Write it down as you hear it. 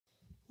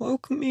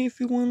Welcome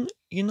everyone.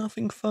 Your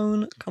Nothing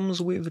phone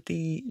comes with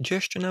the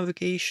gesture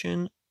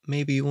navigation.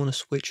 Maybe you want to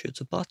switch it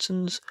to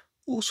buttons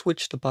or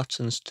switch the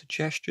buttons to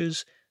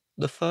gestures.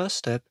 The first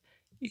step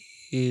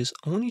is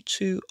I want you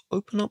to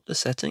open up the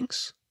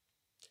settings,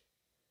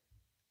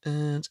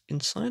 and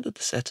inside of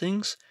the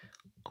settings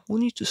I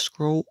want you to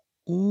scroll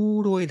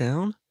all the way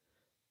down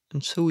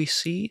until we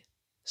see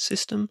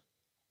System,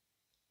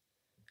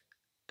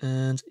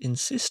 and in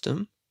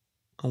System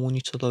I want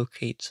you to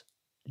locate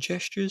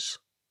Gestures,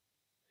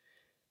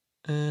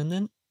 and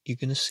then you're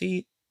going to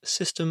see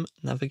System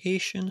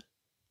Navigation,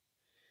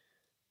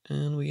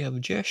 and we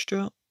have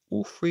Gesture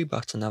or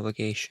 3-button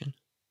navigation.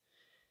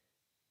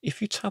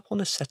 If you tap on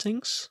the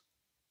settings,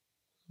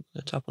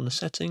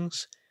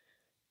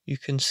 you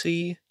can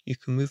see you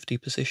can move the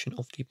position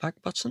of the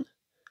back button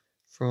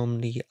from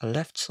the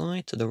left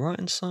side to the right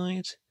hand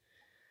side.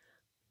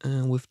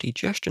 And with the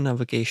gesture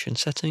navigation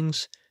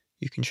settings,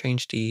 you can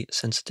change the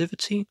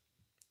sensitivity.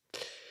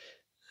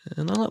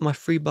 And I like my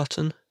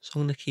 3-button, so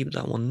I'm going to keep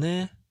that one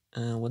there.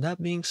 And with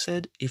that being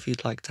said, if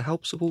you'd like to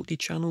help support the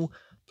channel,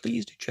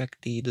 please do check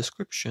the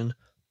description.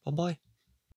 Bye bye.